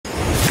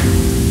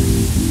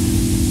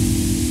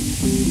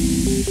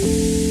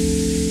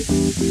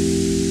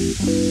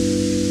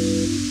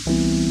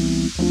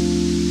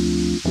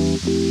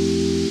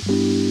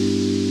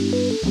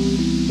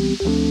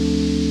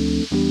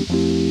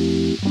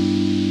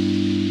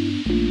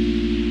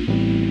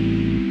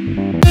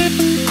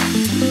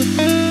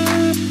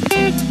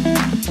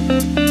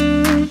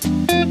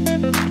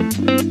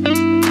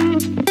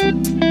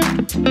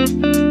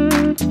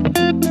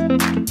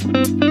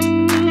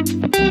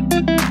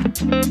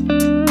Good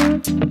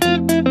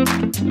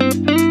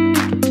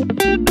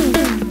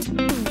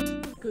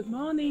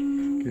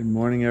morning. Good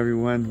morning,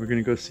 everyone. We're going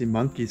to go see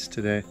monkeys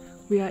today.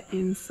 We are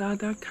in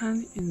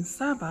𝒍𝒂𝒃 in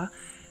Sabah,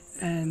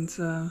 and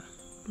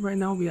right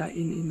now we are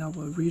in our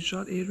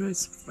resort area.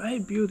 It's very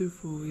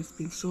beautiful. It's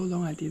been so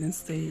long I didn't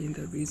stay in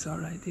the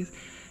resort like this.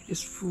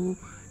 It's full.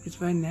 It's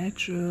very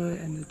natural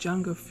and the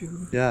jungle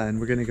feel. Yeah, and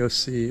we're going to go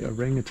see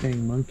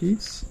orangutan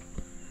monkeys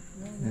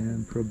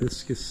and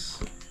proboscis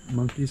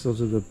monkeys.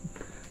 Those are the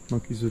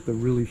monkeys with the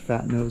really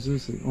fat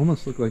noses. They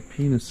almost look like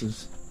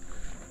penises.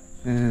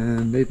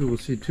 And maybe we'll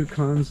see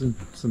toucans and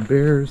some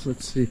bears.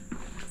 Let's see.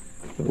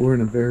 But we're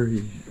in a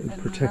very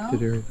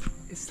protected area.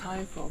 It's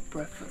time for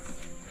breakfast.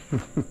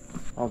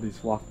 All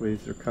these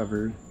walkways are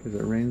covered because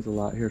it rains a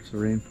lot here. It's a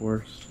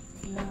rainforest.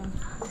 Yeah.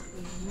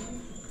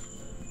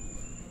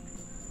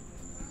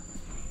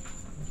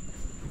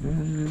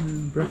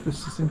 And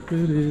breakfast is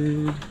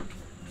included.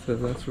 So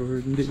that's where we're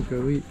going to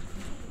go eat.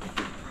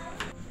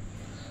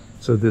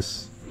 So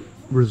this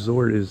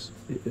resort is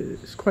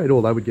quite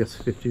old. I would guess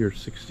 50 or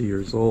 60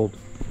 years old.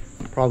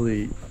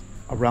 Probably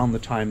around the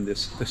time the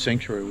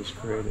sanctuary was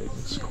created.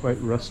 It's quite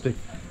rustic,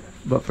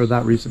 but for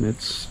that reason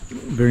it's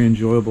very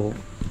enjoyable.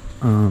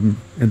 And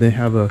they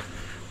have a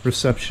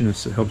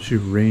receptionist that helps you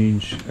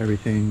arrange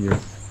everything.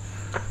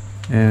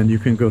 And you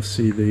can go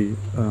see the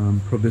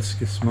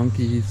proboscis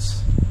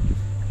monkeys.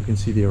 You can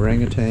see the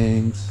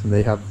orangutans. And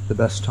they have the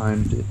best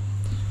time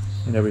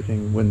and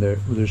everything when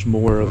there's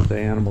more of the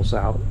animals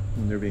out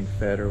when they're being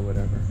fed or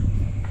whatever.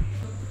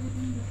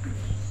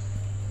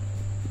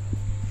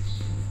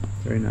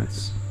 Very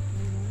nice.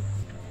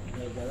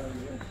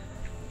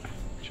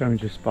 Chung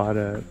just bought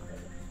a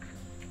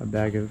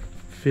bag of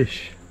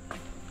fish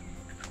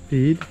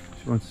feed.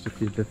 She wants to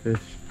feed the fish.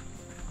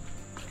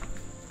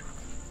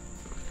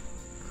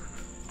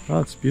 Oh,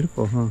 it's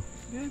beautiful, huh?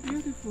 Very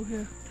beautiful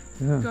here.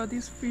 Yeah. Got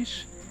this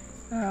fish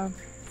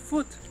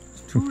food,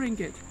 2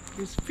 ringgit.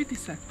 It's 50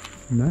 cents.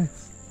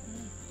 Nice.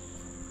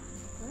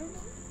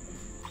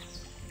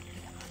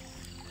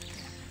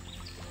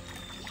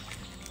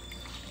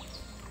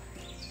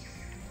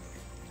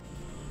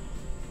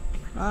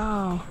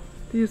 Wow,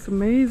 this is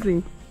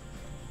amazing.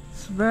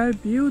 It's very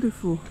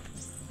beautiful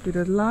with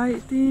the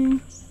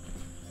lighting.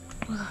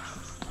 Wow.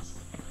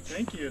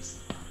 Thank you.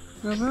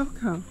 You're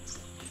welcome.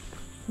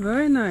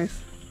 Very nice.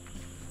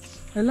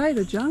 I like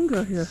the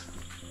jungle here.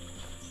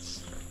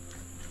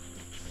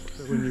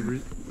 So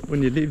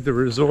when you leave the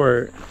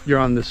resort, you're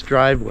on this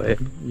driveway.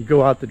 You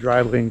go out the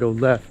driveway and go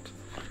left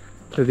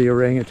to the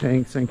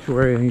orangutan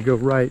sanctuary, and you go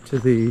right to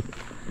the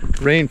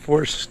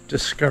Rainforest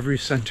Discovery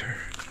Center.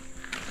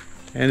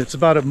 And it's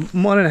about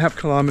 1.5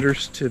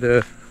 kilometers to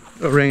the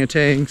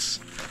orangutans,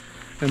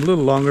 and a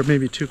little longer,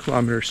 maybe 2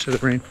 kilometers to the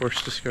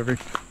Rainforest Discovery.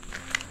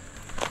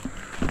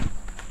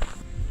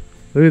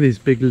 Look at these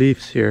big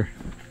leaves here.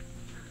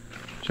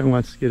 Chung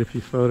wants to get a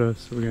few photos,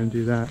 so we're going to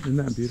do that. Isn't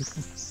that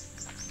beautiful?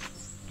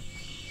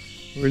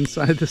 We're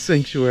inside the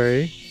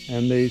sanctuary,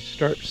 and they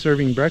start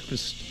serving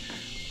breakfast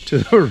to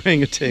the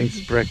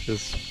orangutans.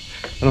 Breakfast.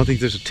 I don't think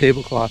there's a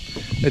tablecloth.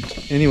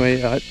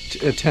 Anyway, at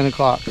 10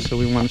 o'clock, so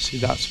we want to see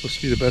that. It's supposed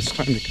to be the best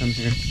time to come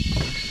here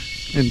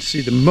and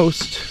see the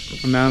most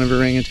amount of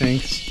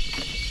orangutans.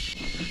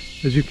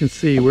 As you can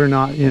see, we're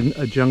not in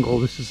a jungle.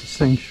 This is a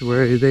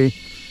sanctuary. They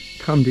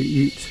come to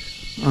eat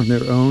on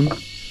their own.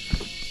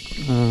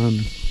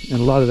 And a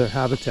lot of their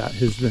habitat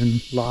has been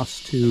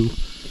lost to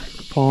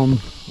palm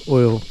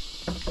oil.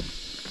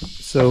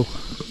 So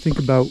think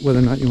about whether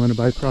or not you want to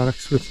buy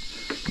products with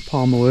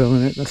palm oil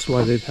in it. That's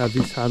why they've had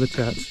these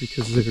habitats,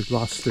 because they've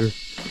lost their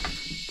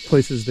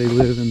places they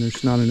live and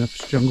there's not enough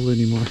jungle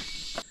anymore.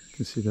 You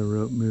can see the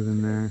rope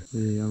moving there.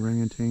 The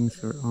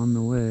orangutans are on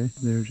the way.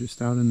 They're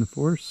just out in the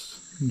forest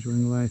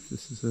enjoying life.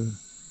 This is as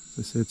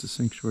I say, it's a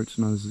sanctuary, it's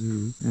not a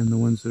zoo. And the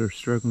ones that are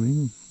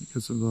struggling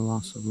because of the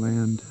loss of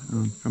land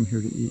come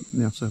here to eat.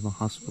 And they also have a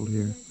hospital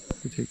here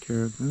to take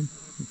care of them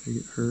if they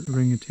get hurt.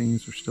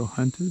 Orangutans are still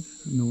hunted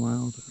in the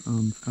wild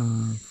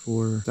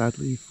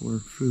sadly for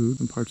food.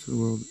 Some parts of the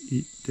world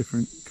eat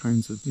different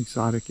kinds of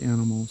exotic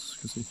animals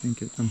because they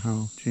think it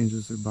somehow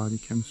changes their body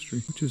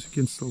chemistry, which is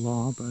against the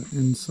law. But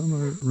in some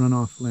are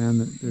runoff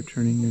land that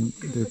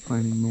they're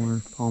planting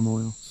more palm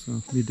oil. So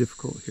it'll be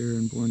difficult here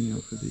in Borneo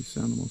for these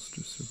animals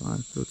to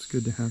survive. So it's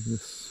good to have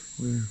this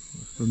where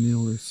if a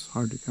meal is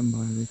hard to come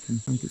by, they can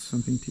get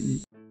something to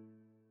eat.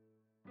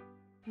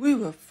 We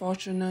were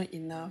fortunate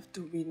enough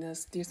to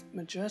witness this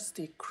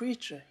majestic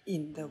creature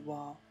in the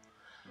wild.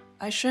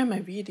 I share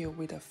my video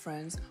with the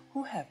friends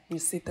who have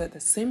visited the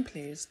same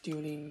place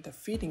during the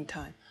feeding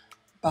time,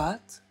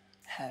 but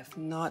have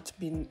not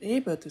been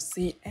able to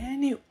see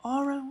any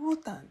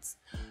orangutans.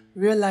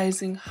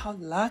 Realizing how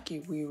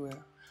lucky we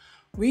were,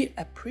 we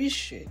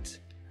appreciate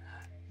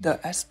the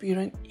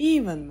experience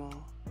even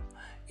more.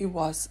 It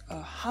was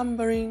a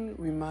humbling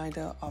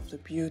reminder of the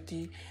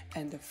beauty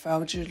and the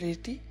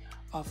fragility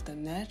of the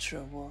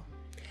natural world,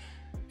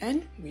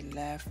 and we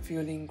left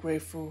feeling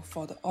grateful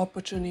for the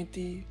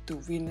opportunity to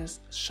witness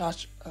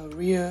such a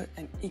rare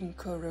and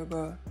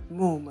incredible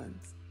moment.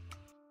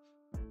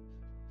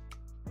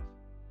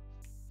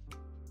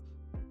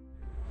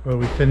 Well,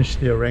 we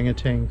finished the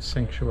orangutan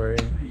sanctuary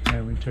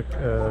and we took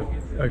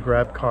a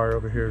grab car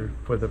over here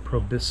for the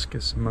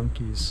proboscis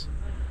monkeys.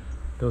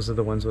 Those are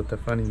the ones with the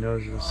funny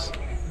noses.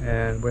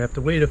 And we have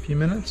to wait a few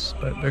minutes,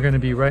 but they're going to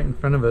be right in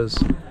front of us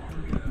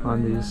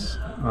on these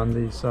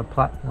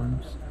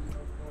platforms.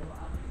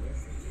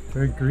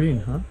 Very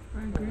green, huh?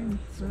 Very green.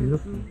 It's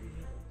beautiful.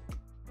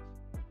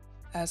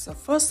 As a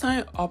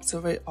first-time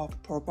observer of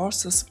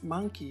proboscis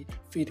monkey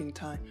feeding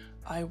time,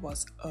 I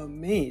was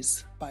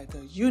amazed by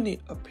the unique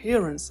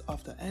appearance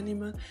of the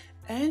animal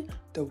and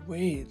the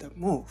way they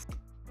move.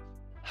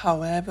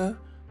 However,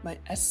 my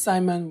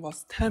excitement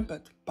was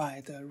tempered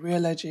by the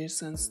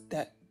realizations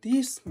that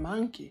these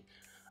monkeys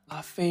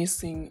are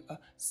facing a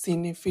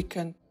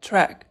significant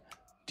threat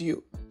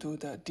due to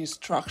the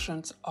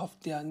destruction of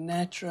their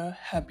natural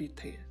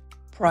habitat,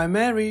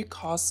 primarily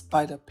caused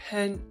by the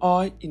palm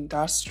oil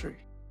industry.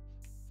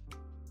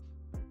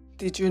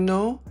 Did you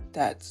know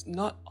that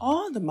not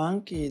all the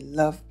monkeys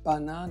love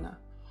banana?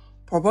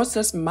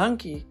 Proboscis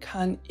monkey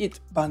can't eat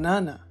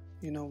banana.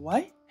 You know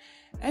why?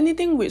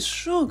 Anything with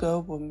sugar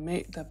will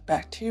make the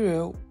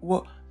bacteria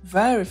work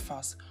very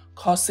fast,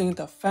 causing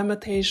the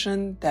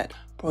fermentation that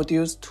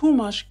produces too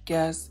much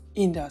gas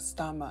in their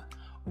stomach,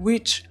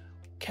 which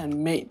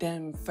can make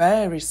them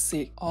very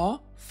sick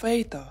or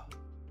fatal.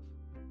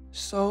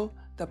 So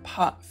the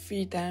park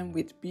feed them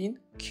with bean,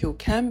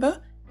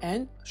 cucumber,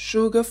 and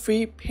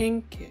sugar-free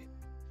pancake.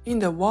 In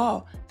the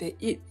wild, they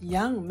eat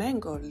young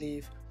mango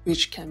leaf,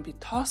 which can be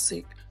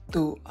toxic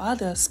to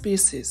other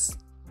species.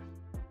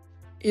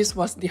 It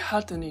was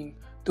disheartening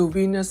to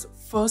witness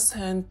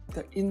firsthand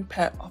the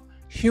impact of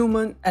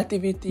human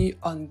activity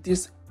on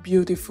this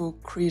beautiful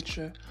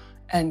creature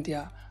and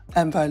their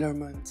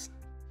environment.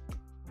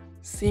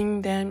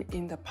 Seeing them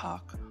in the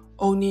park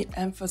only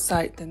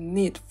emphasized the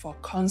need for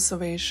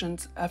conservation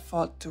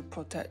effort to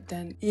protect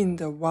them in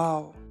the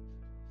wild.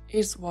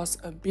 It was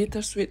a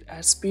bittersweet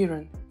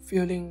experience,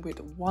 filling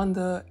with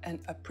wonder and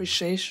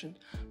appreciation,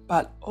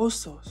 but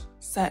also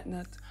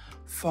sadness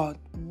for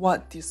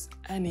what this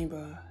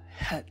animal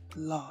had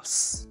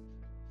lost.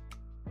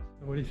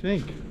 What do you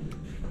think?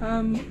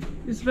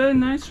 It's a very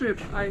nice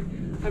trip.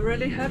 I'm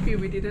really happy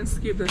we didn't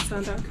skip the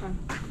Sandakan.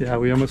 Yeah,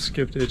 we almost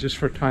skipped it just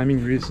for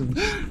timing reasons.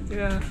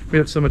 Yeah. We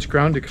have so much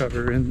ground to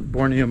cover in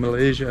Borneo,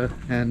 Malaysia,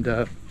 and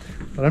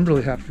but I'm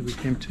really happy we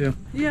came too.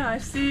 Yeah, I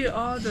see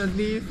all the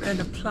leaf and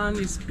the plant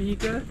is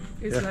bigger.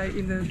 It's like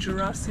in the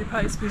Jurassic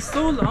Park. It's been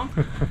so long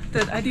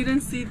that I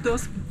didn't see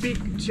those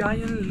big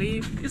giant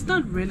leaves. It's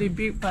not really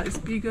big, but it's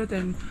bigger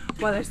than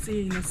what I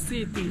see in the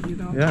city, you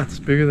know. Yeah, it's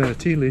bigger than a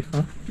tea leaf,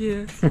 huh?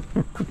 Yes.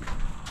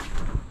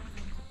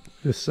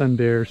 This sun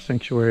bear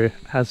sanctuary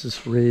has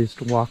this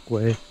raised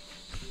walkway,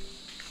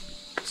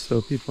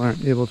 so people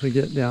aren't able to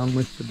get down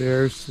with the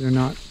bears. They're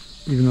not,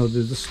 even though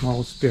they're the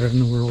smallest bear in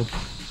the world,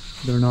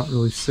 they're not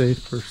really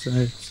safe per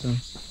se. So.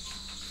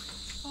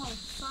 Oh,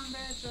 sun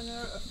bears are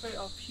generally afraid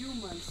of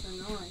humans and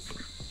noise.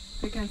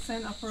 They can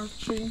sense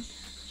approaching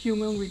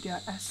humans with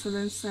their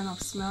excellent sense of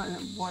smell and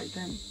avoid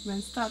them.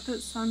 When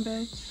started, sun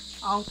bear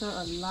utter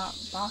a loud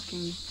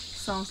barking,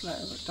 sounds like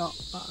a dog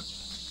bark.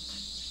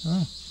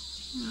 Oh.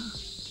 Yeah.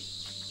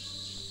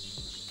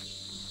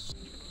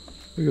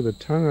 Look at the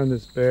tongue on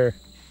this bear.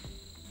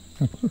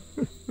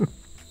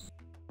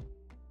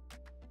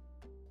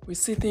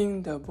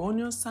 Visiting the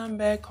Borneo Sun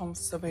Bear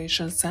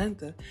Conservation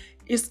Center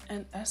is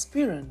an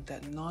experience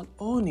that not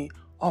only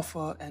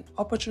offers an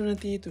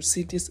opportunity to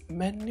see this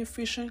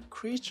magnificent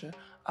creature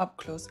up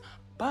close,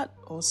 but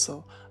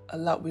also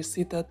allows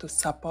visitors to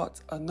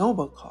support a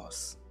noble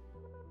cause.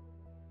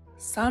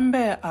 Sun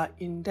bears are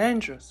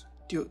endangered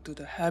due to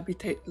the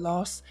habitat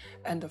loss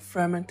and the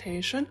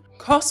fragmentation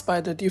caused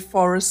by the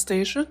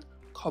deforestation,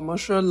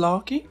 commercial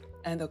logging,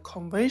 and the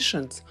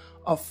conversion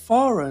of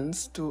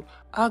forests to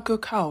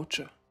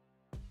agriculture.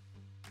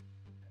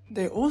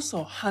 They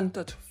also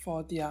hunted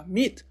for their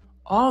meat,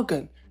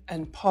 organ,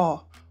 and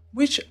paw,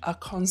 which are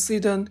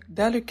considered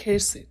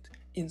delicacies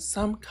in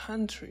some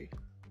countries.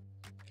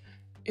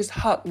 It's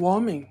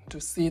heartwarming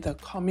to see the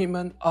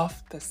commitment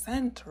of the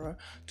center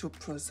to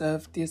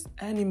preserve this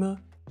animal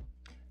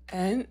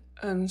and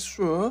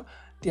ensure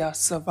their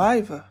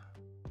survival.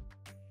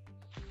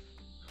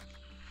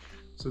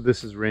 So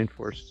this is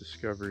rainforest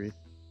discovery.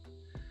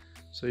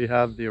 So you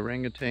have the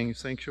orangutan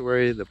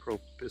sanctuary, the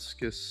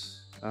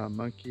proboscis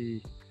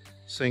monkey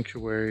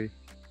sanctuary,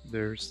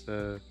 there's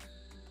the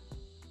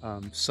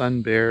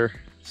sun bear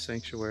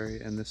sanctuary,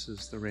 and this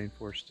is the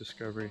rainforest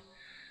discovery.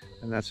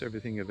 And that's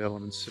everything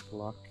available in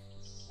Sipalak.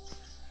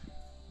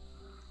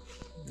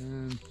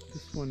 And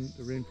this one,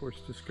 the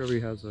rainforest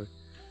discovery, has a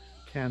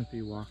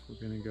canopy walk we're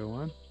going to go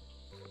on.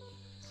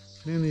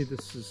 Mainly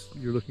this is,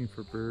 you're looking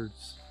for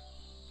birds.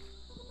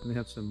 And they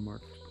have some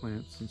marked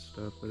plants and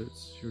stuff, but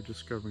you're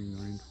discovering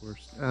the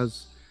rainforest,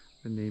 as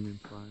the name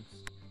implies.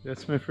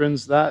 Yes, my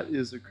friends, that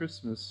is a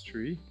Christmas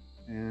tree,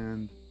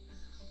 and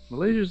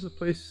Malaysia is a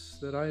place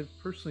that I've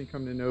personally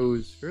come to know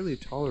is fairly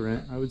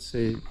tolerant. I would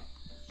say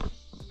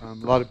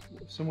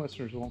some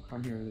Westerners won't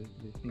come here,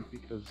 they think,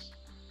 because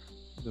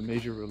the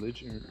major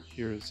religion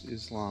here is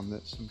Islam,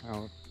 that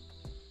somehow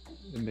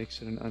it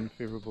makes it an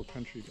unfavorable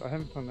country. I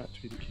haven't found that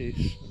to be the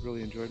case. I've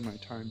really enjoyed my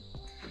time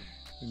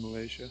in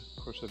Malaysia.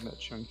 Of course, I've met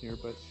Chung here,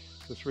 but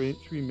the three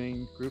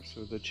main groups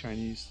are the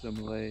Chinese, the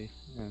Malay,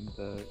 and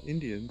the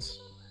Indians.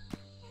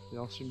 They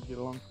all seem to get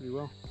along pretty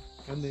well.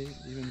 And they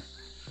even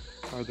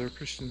are there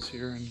Christians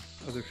here and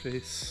other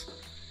faiths.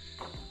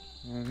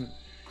 And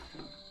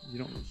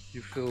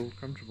you feel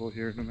comfortable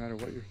here no matter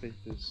what your faith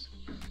is.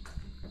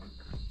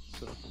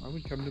 So I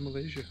would come to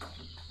Malaysia.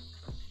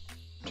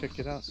 Check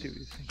it out, see what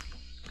you think.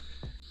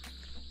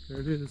 There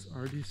it is,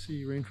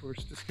 RDC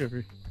Rainforest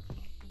Discovery.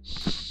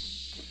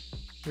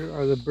 Here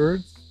are the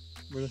birds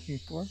we're looking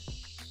for.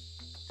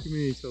 Too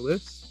many to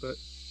list, but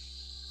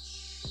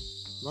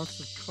lots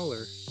of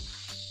color.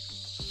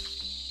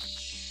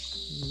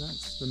 And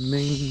that's the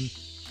main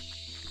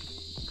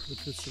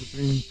purpose of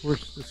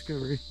Rainforest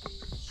Discovery.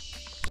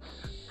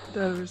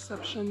 The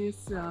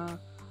receptionist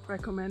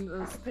recommended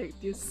us take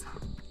this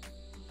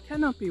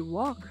canopy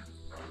walk.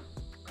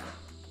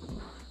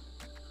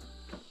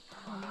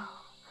 Wow.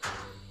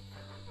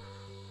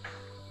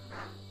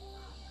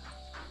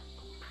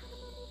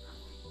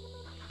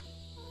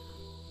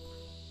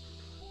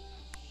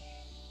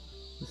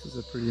 This is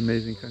a pretty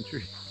amazing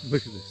country.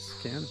 Look at this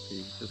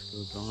canopy, it just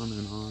goes on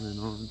and on and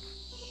on.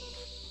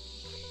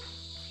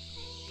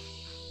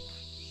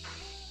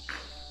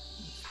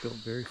 It's built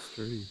very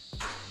sturdy.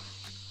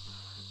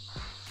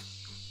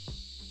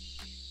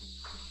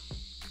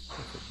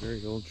 That's a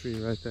very old tree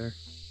right there.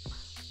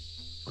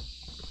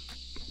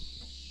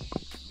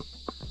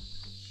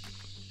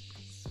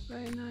 It's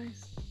very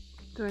nice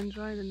to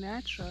enjoy the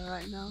nature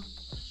right now.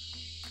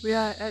 We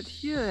are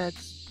here at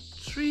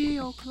 3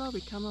 o'clock.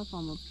 We come up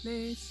from a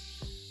place,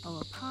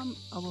 our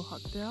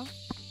hotel,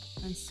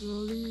 and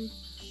slowly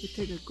we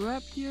take a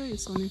grab here.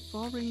 It's only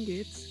 4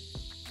 ringgit,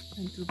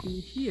 and to be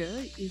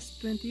here is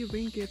 20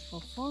 ringgit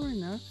for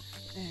foreigner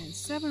and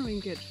 7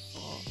 ringgit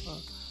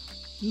for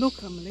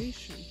local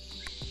Malaysian.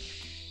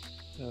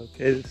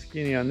 Okay, the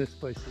skinny on this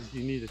place is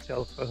you need a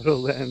telephoto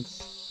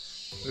lens.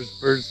 There's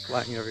birds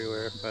flying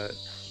everywhere, but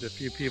the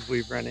few people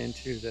we've run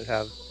into that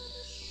have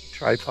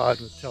tripod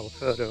with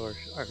telephoto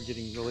are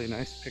getting really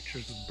nice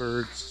pictures of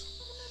birds.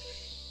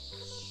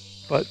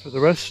 But for the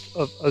rest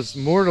of us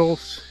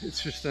mortals,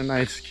 it's just a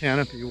nice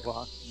canopy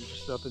walk. You're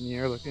just up in the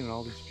air looking at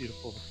all these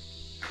beautiful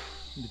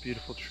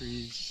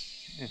trees,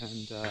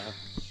 and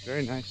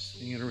very nice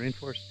being in a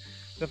rainforest.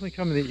 Definitely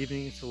come in the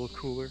evening, it's a little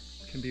cooler.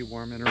 It can be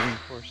warm in a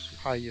rainforest,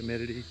 high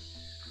humidity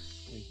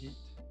and heat.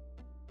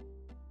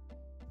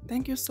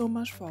 Thank you so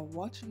much for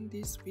watching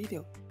this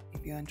video.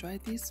 If you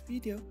enjoyed this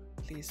video,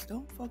 please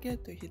don't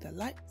forget to hit the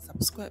like,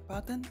 subscribe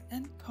button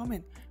and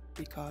comment,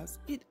 because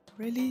it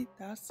really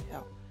does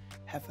help.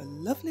 Have a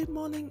lovely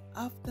morning,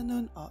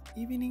 afternoon or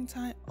evening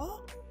time, or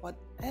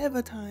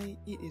whatever time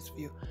it is for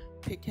you.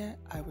 Take care.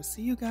 I will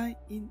see you guys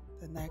in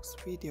the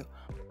next video.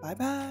 Bye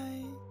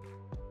bye.